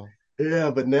Wow.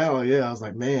 yeah, but now, yeah, I was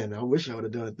like, man, I wish I would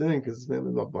have done it then because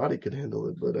man, my body could handle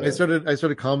it. But I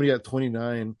started comedy at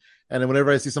 29. And then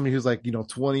whenever I see somebody who's like,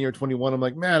 20 or 21, I'm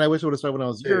like, man, I wish I would have started when I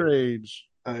was your dude, age.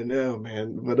 I know,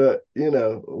 man. But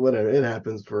whatever, it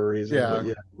happens for a reason. But Yeah.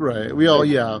 yeah, Right. We all, I,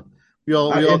 yeah. We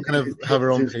all I we all envy kind of these have our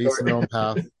kids own who pace start. and our own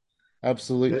path.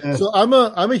 Absolutely. Yeah, So I'm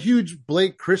a huge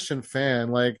Blake Christian fan.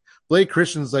 Like Blake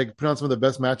Christian's like put on some of the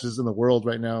best matches in the world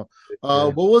right now. yeah.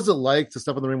 What was it like to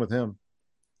step in the ring with him?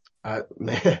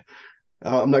 Man,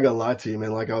 I'm not gonna lie to you,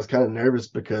 man. Like I was kind of nervous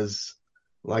because,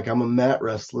 like, I'm a mat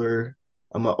wrestler.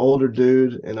 I'm an older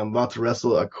dude, and I'm about to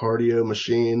wrestle a cardio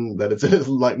machine that it's in his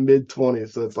like mid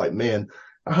 20s. So it's like, man,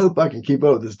 I hope I can keep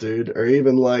up with this dude, or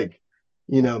even like,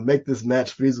 make this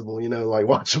match feasible. Like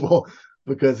watchable,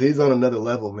 because he's on another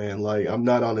level, man. Like I'm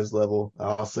not on his level.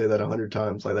 I'll say that 100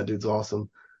 times. Like that dude's awesome,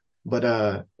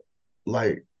 but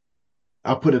like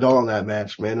I put it all in that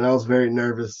match, man, and I was very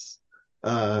nervous.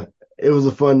 Uh, it was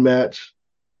a fun match.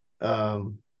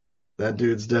 Um, that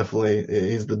dude's definitely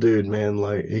he's the dude, man.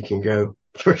 Like he can go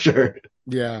for sure.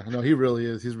 Yeah, no, he really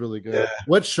is. He's really good. Yeah.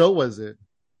 What show was it?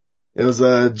 It was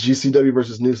GCW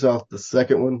versus New South, the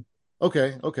second one.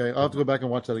 Okay, okay. I'll have to go back and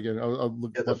watch that again. I'll Yeah, the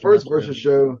watch the match first versus again.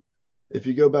 show, if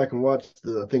you go back and watch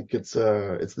I think it's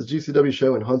the GCW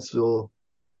show in Huntsville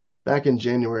back in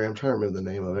January. I'm trying to remember the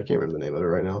name of it. I can't remember the name of it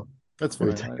right now. That's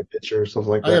Maybe fine. take a picture or something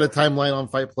like I got that. a timeline on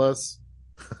Fight Plus.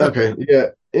 Okay, yeah.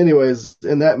 Anyways,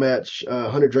 in that match,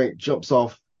 Hunter Drake jumps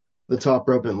off the top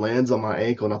rope and lands on my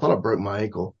ankle, and I thought I broke my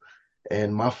ankle,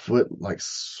 and my foot like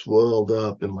swelled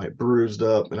up and like bruised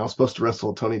up, and I was supposed to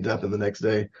wrestle Tony Deppen the next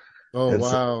day, Oh and so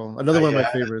wow, another one of my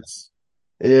yeah, favorites.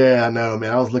 yeah, I know,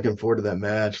 man. I was looking forward to that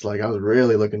match. Like I was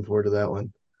really looking forward to that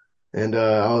one, and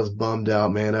I was bummed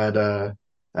out, man.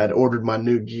 I'd ordered my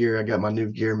new gear. I got my new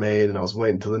gear made, and I was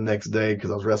waiting until the next day because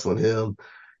I was wrestling him.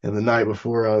 And the night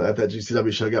before at that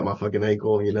GCW show, I got my fucking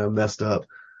ankle, messed up.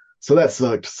 So that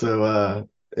sucked. So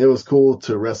it was cool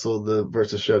to wrestle the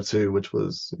versus show too, which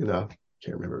was, can't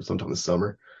remember, sometime this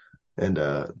summer. And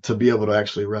to be able to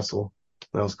actually wrestle,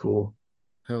 that was cool.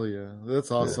 Hell yeah, that's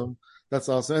Yeah. awesome. That's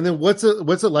awesome. And then what's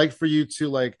it like for you to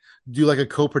like do like a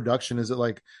co-production? Is it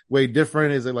like way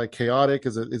different? Is it like chaotic?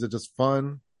 Is it just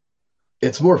fun?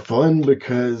 It's more fun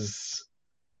because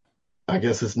I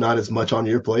guess it's not as much on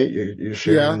your plate. You're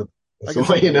sharing Yeah, the I so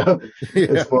can see you that. know, as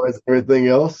Yeah, far as everything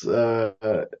else. And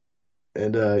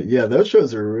yeah, those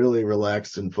shows are really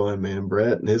relaxed and fun, man.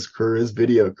 Brett and his crew, his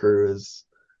video crew is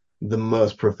the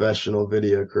most professional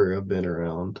video crew I've been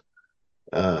around.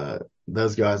 Uh,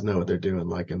 those guys know what they're doing,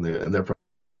 like, and their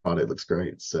product looks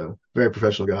great. So very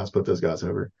professional guys. Put those guys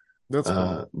over. that's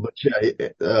cool. But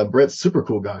yeah, Brett's super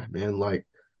cool guy, man. Like,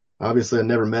 obviously, I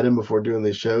never met him before doing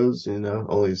these shows.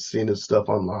 Only seen his stuff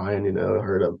online.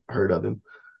 Heard of him.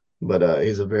 But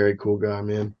he's a very cool guy,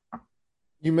 man.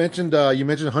 You mentioned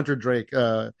Hunter Drake,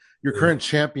 your Yeah, current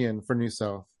champion for New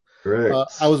South. I correct.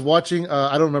 was watching.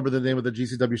 I don't remember the name of the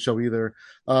GCW show either,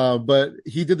 but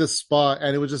he did the spot,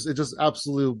 and it just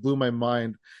absolutely blew my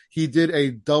mind. He did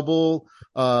a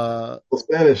Well,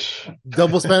 Spanish.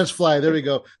 double Spanish fly. There we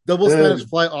go, double Yeah, Spanish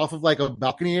fly off of like a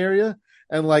balcony area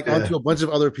and like yeah. onto a bunch of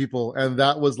other people, and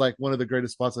that was like one of the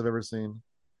greatest spots I've ever seen.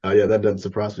 Oh yeah, that doesn't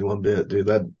surprise me one bit, dude.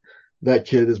 That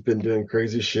kid has been doing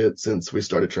crazy shit since we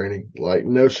started training. Like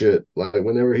no shit. Like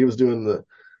whenever he was doing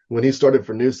when he started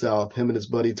for New South, him and his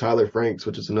buddy Tyler Franks,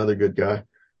 which is another good guy,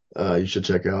 you should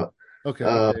check out. Okay,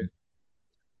 Uh, okay.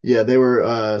 yeah, they were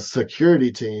a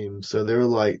security team, so they were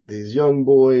like these young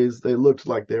boys. They looked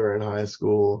like they were in high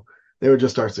school. They were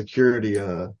just our security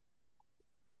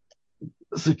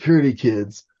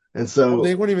kids. And Oh, so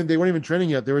they weren't even training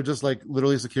yet. They were just like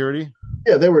literally security.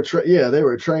 they were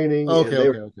training Okay, and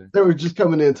okay, okay. they were just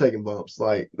coming in taking bumps.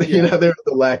 Like, Yeah. they were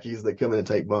the lackeys that come in and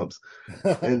take bumps.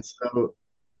 And so,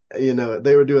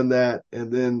 they were doing that.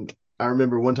 And then I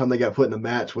remember one time they got put in a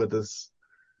match with us.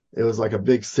 It was like a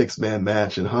big 6-man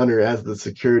match, and Hunter, as the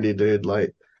security dude,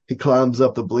 like he climbs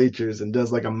up the bleachers and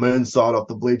does like a moonsault off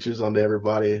the bleachers onto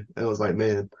everybody. And I was like,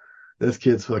 man, this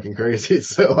kid's fucking crazy.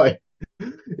 So like,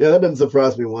 yeah, that doesn't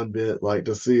surprise me one bit. Like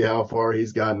to see how far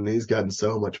he's gotten. He's gotten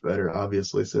so much better,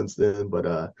 obviously, since then.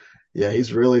 But yeah,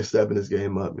 he's really stepping his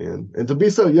game up, man. And to be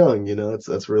so young,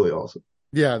 that's really awesome.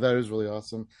 Yeah, that is really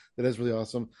awesome. That is really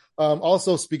awesome.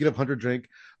 Also, speaking of Hunter Drake,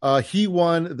 he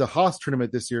won the Haas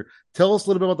tournament this year. Tell us a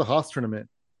little bit about the Haas tournament.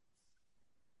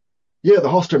 Yeah, the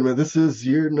Hall tournament. This is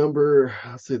year number.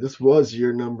 Let's see. This was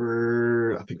year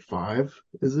number, I think 5.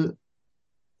 Is it?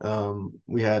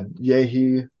 We had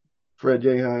Fred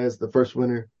Yehi as the first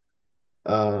winner.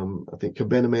 I think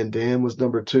Cabana Man Dan was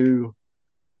number 2.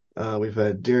 We've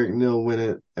had Derek Neal win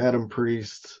it, Adam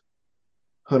Priest,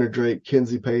 Hunter Drake,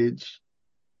 Kenzie Page.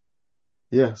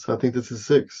 Yeah, so I think this is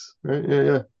 6, right? Yeah,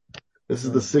 yeah. This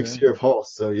is the 6th Okay. year of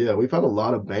Hoss. So yeah, we've had a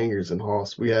lot of bangers in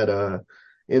Hoss. We had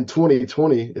in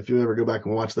 2020, if you ever go back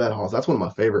and watch that Hoss, that's one of my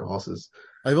favorite Hosses.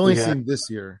 I've We only had seen this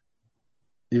year,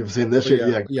 You've seen this but year,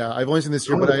 yeah, yeah. yeah, I've only seen this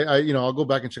year. But I'll go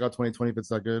back and check out 2020 if it's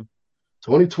that good.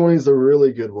 2020 is a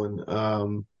really good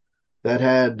one. That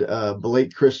had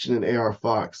Blake Christian and AR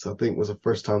Fox, I think was a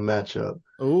first time matchup.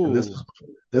 And this Oh, was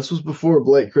this was before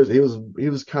Blake Christian. He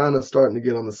was kind of starting to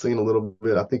get on the scene a little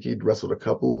bit. I think he'd wrestled a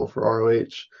couple for ROH.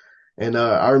 And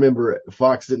I remember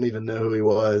Fox didn't even know who he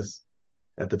was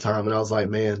at the time. And I was like,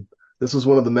 man, this was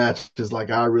one of the matches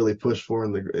like I really pushed for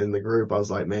in the group. I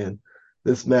was like, man,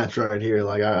 this match right here,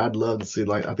 like I'd love to see,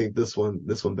 like I think this one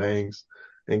bangs.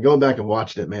 And going back and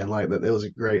watching it, man, like that it was a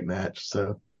great match.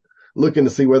 So looking to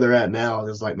see where they're at now,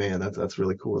 it's like, man, that's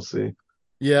really cool to see.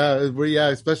 yeah,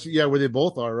 especially where they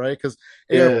both are, right? Because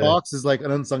AR Yeah, Fox is like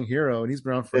an unsung hero, and he's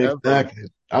been around forever. exactly.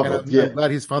 And I'm, Yeah, I'm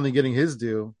glad he's finally getting his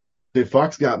due. dude,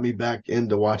 Fox got me back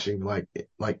into watching like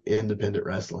independent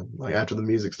wrestling. Like after the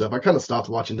music stuff, I kind of stopped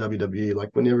watching WWE.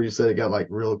 Like whenever you said it got like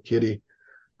real kiddie,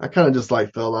 I kind of just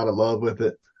like fell out of love with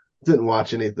it. Didn't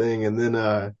watch anything, and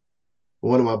then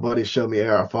one of my buddies showed me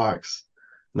AR Fox,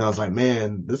 and I was like,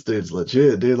 man, this dude's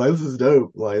legit, dude. Like this is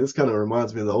dope. Like this kind of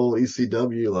reminds me of the old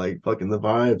ECW, like fucking the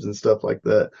vibes and stuff like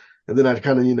that. And then I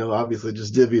kind of, obviously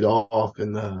just divvied off,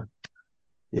 and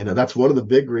that's one of the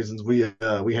big reasons we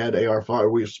had AR Fox.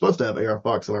 We were supposed to have AR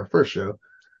Fox on our first show.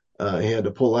 He had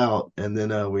to pull out, and then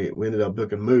we ended up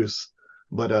booking Moose.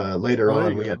 But later Oh, there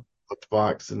on, you we had go. booked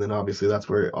Fox, and then obviously that's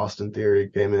where Austin Theory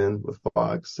came in with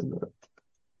Fox, and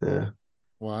yeah,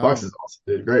 Fox Wow. is awesome,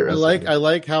 dude. Great I wrestler, like man. I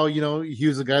like how he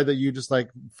was a guy that you just like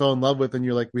fell in love with, and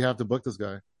you're like, we have to book this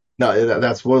guy. No,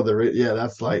 that's one of yeah,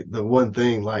 that's like the one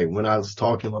thing. Like when I was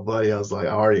talking to my buddy, I was like,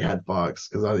 I already had Fox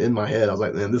because I in my head, I was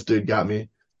like, man, this dude got me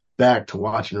back to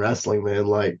watching wrestling, man.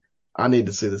 Like I need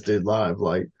to see this dude live.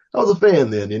 Like I was a fan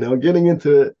then, getting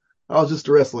into it. I was just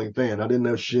a wrestling fan. I didn't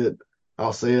know shit.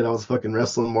 I'll say it. I was fucking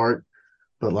wrestling mark.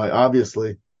 But like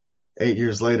obviously 8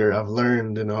 years later, I've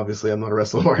learned, and obviously I'm not a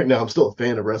wrestling mark now. I'm still a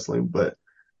fan of wrestling, but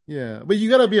Yeah, but you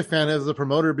got to be a fan as a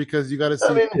promoter because you got to I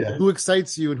see mean, yeah, who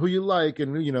excites you and who you like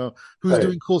and who's right,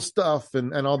 doing cool stuff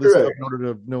and all this stuff correct, in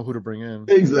order to know who to bring in.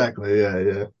 exactly, yeah,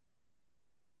 yeah.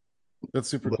 That's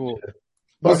super But cool.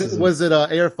 Was Fox it is in. was it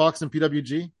AR Fox and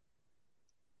PWG?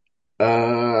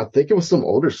 I think it was some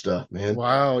older stuff, man.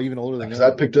 Wow, even older than Because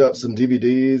that. I picked up some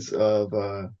DVDs of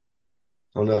I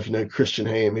don't know if you know Christian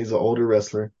Haim. He's an older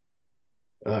wrestler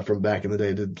from back in the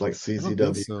day. Did like I don't think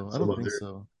CZW so. and I some don't think other.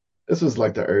 so. This was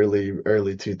like the early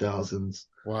 2000s.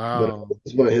 But it Wow.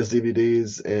 was one of his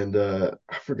DVDs, and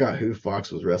I forgot who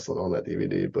Fox was wrestling on that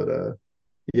DVD. But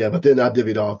yeah, but then I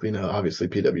divvied off, obviously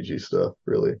PWG stuff.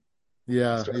 Really,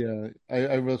 Yeah, started, yeah.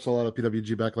 I watched a lot of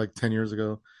PWG back like 10 years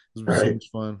ago. It was so right? much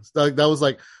fun.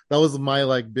 That was my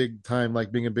like big time,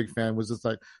 like being a big fan was just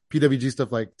like PWG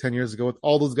stuff like 10 years ago. With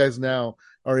all those guys now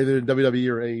are either in WWE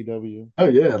or AEW. Oh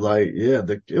yeah, like yeah,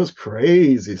 it was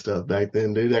crazy stuff back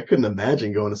then, dude. I couldn't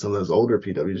imagine going to some of those older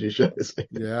PWG shows.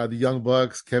 Yeah, the Young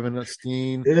Bucks, Kevin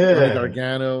Steen, Johnny Yeah,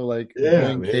 Gargano, like yeah,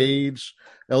 Brian man. Cage,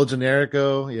 El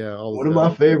Generico. Yeah, all One those of my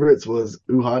guys. favorites was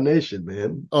Uha Nation,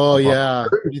 man. Oh Apollo yeah, me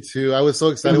Crews. too. I was so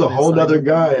He excited was when a they whole signed nother him.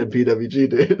 guy in PWG,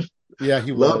 dude. Yeah,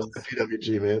 he Love was.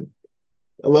 PWG, man.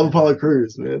 I love Apollo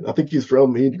Crews, man. I think he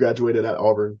graduated at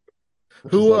Auburn,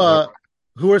 which is Who like right.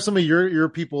 who are some of your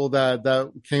people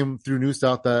that came through New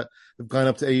South that have gone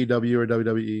up to AEW or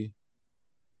WWE?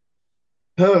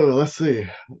 Oh, let's see.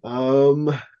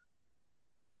 Um,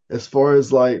 as far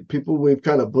as like people we've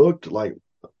kind of booked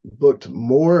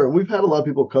more, we've had a lot of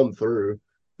people come through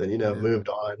that, Yeah. moved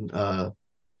on.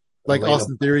 Like Elena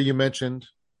Austin Theory you mentioned.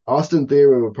 Austin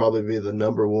Theory would probably be the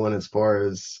number one as far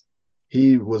as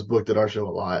he was booked at our show a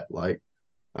lot. Like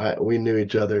we knew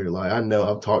each other. Like I know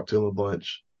I've talked to him a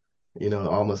bunch,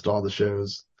 almost all the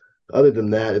shows. Other than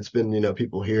that, it's been,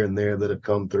 people here and there that have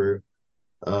come through.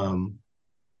 Um,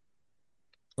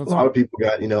 a That's lot cool. of people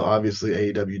got, obviously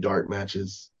AEW dark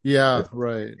matches. Yeah, That's,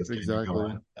 right. that's keeping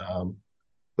Exactly. going.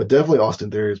 But definitely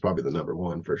Austin Theory is probably the number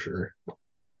one for sure.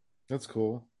 That's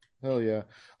cool. Hell yeah.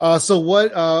 So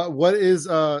what is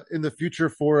in the future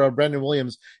for Brandon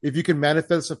Williams? If you can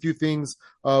manifest a few things,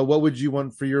 what would you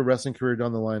want for your wrestling career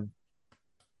down the line?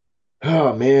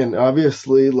 Oh man,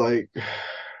 obviously, like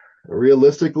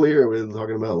realistically, or are we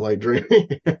talking about like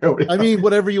dreaming? I mean,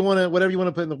 whatever you want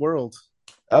to put in the world.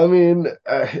 I mean,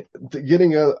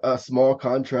 getting a small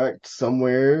contract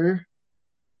somewhere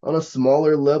on a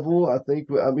smaller level, I think.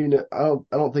 I mean, I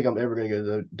don't think I'm ever gonna go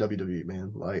to WWE,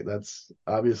 man. Like that's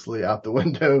obviously out the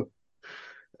window.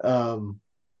 Um,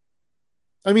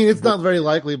 I mean, it's but not very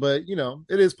likely, but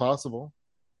it is possible.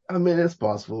 I mean, it's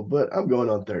possible. But I'm going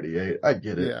on 38. I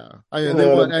get it. Yeah, I You mean they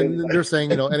know what I want, mean? and they're saying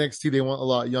NXT they want a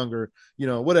lot younger,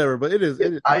 whatever. But I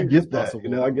anything's get that.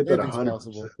 possible. I get that Anything's 100%.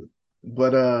 possible.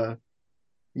 But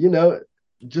you know,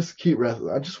 just keep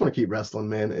wrestling. I just want to keep wrestling,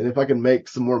 man. And if I can make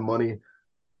some more money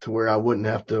to where I wouldn't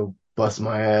have to bust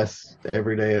my ass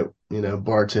every day at,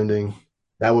 bartending,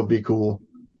 that would be cool.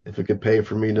 If it could pay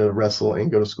for me to wrestle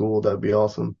and go to school, that'd be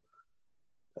awesome.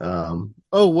 Um,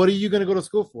 Oh, what are you going to go to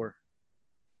school for?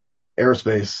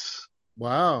 aerospace,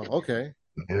 Wow. Okay.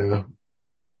 you know,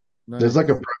 there's like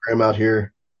Nice. a program out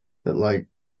here that like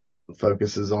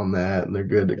focuses on that, and they're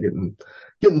good at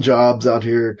getting jobs out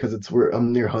here because it's where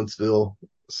I'm near Huntsville,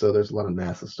 so there's a lot of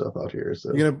NASA stuff out here.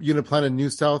 So You gonna plan a New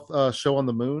South show on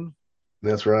the moon?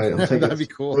 that's right. I'm taking That'd us be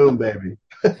to cool. the moon, baby.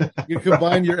 You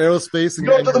combine your aerospace and,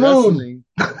 Going and to your the moon.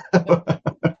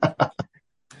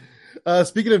 wrestling.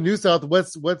 Speaking of New South,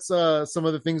 what's some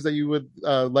of the things that you would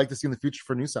like to see in the future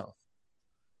for New South?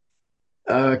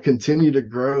 Continue to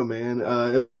grow, man.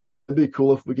 It'd be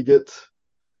cool if we could get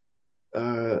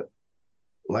uh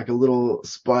like a little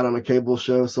spot on a cable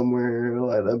show somewhere.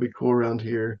 Like that'd be cool around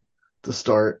here to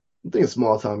start. I think it's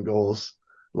small time goals.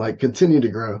 Like continue to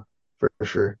grow for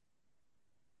sure.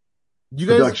 You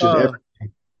guys, Production,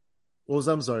 what was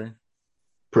that? I'm sorry.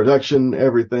 production,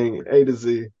 everything, A to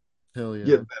Z. Hell Get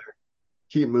yeah. better.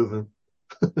 Keep moving.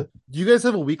 Do you guys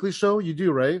have a weekly show? You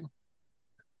do, right?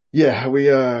 Yeah, we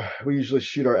usually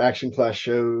shoot our action class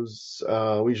shows.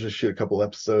 We usually shoot a couple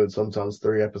episodes, sometimes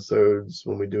 3 episodes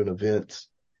when we do an event.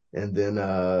 And then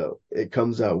it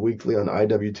comes out weekly on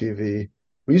IWTV.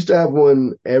 We used to have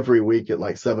one every week at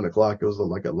like 7 o'clock. It was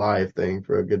like a live thing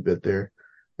for a good bit there.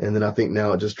 And then I think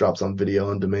now it just drops on video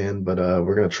on demand. But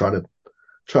we're gonna try to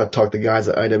talk the guys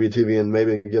at IWTV and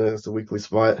maybe get us a weekly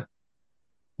spot.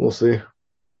 We'll see.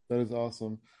 That is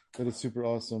awesome. That is super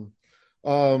awesome.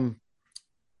 Um,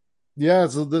 yeah.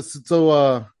 So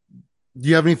do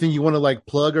you have anything you want to like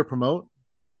plug or promote?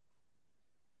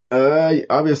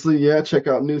 Obviously, yeah, check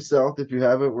out New South if you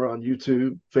haven't. We're on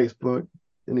YouTube, Facebook,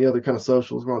 any other kind of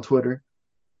socials. We're on Twitter.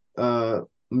 Uh,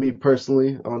 me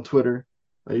personally on Twitter.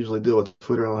 I usually deal with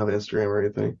Twitter. I don't have an Instagram or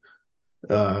anything.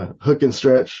 Hook and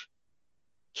Stretch.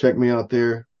 Check me out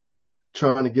there.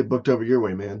 Trying to get booked over your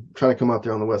way, man. Trying to come out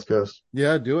there on the West Coast.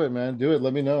 Yeah, do it, man. Do it.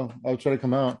 Let me know. I'll try to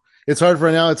come out. It's hard for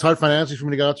right now. It's hard financially for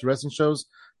me to get out to wrestling shows,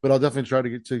 but I'll definitely try to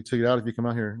get out if you come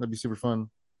out here. That'd be super fun.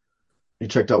 You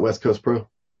checked out West Coast Pro?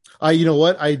 You know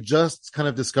what? I just kind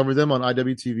of discovered them on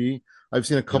IWTV. I've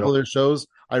seen a You couple know, of their shows.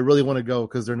 I really want to go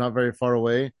because they're not very far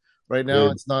away. Right now,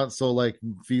 good, it's not so like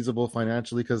feasible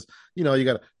financially because you got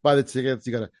to buy the tickets,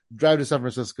 you got to drive to San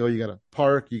Francisco, you got to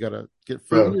park, you got to get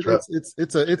bro. food.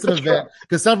 It's an event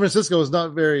because San Francisco is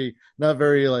not very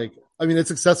like I mean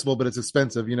it's accessible, but it's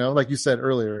expensive. Like you said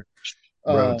earlier.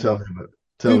 Bro, Um, tell me about it.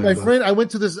 Tell Dude, me my about it. friend, I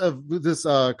went to this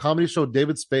comedy show,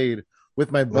 David Spade,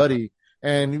 with my buddy,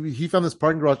 and he found this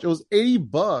parking garage. It was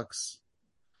 $80,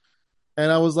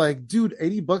 and I was like, "Dude,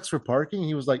 $80 for parking?"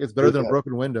 He was like, "It's better than a Yeah.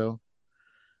 broken window."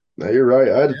 No, you're right.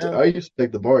 Yeah, I used to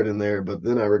take the BART in there, but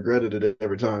then I regretted it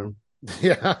every time.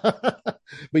 yeah,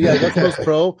 but yeah, West Coast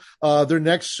Pro. Their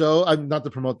next show, I'm not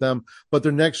to promote them, but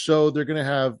their next show, they're gonna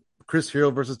have Chris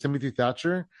Hero versus Timothy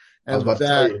Thatcher, I was and about to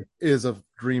tell that you. is a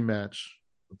dream match.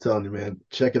 I'm telling you, man.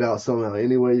 Check it out somehow,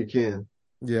 any way you can.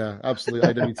 Yeah,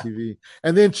 absolutely. IWTV.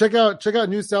 And then check out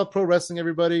New South Pro Wrestling,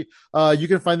 everybody. You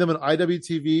can find them on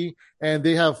IWTV, and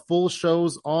they have full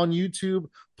shows on YouTube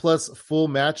plus full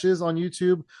matches on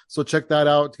YouTube. So check that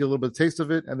out to get a little bit of taste of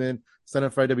it, and then sign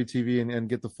up for IWTV and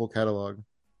get the full catalog.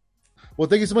 Well,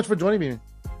 thank you so much for joining me.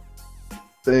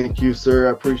 Thank you, sir.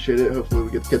 I appreciate it. Hopefully we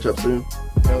get to catch up soon.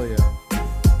 Hell yeah.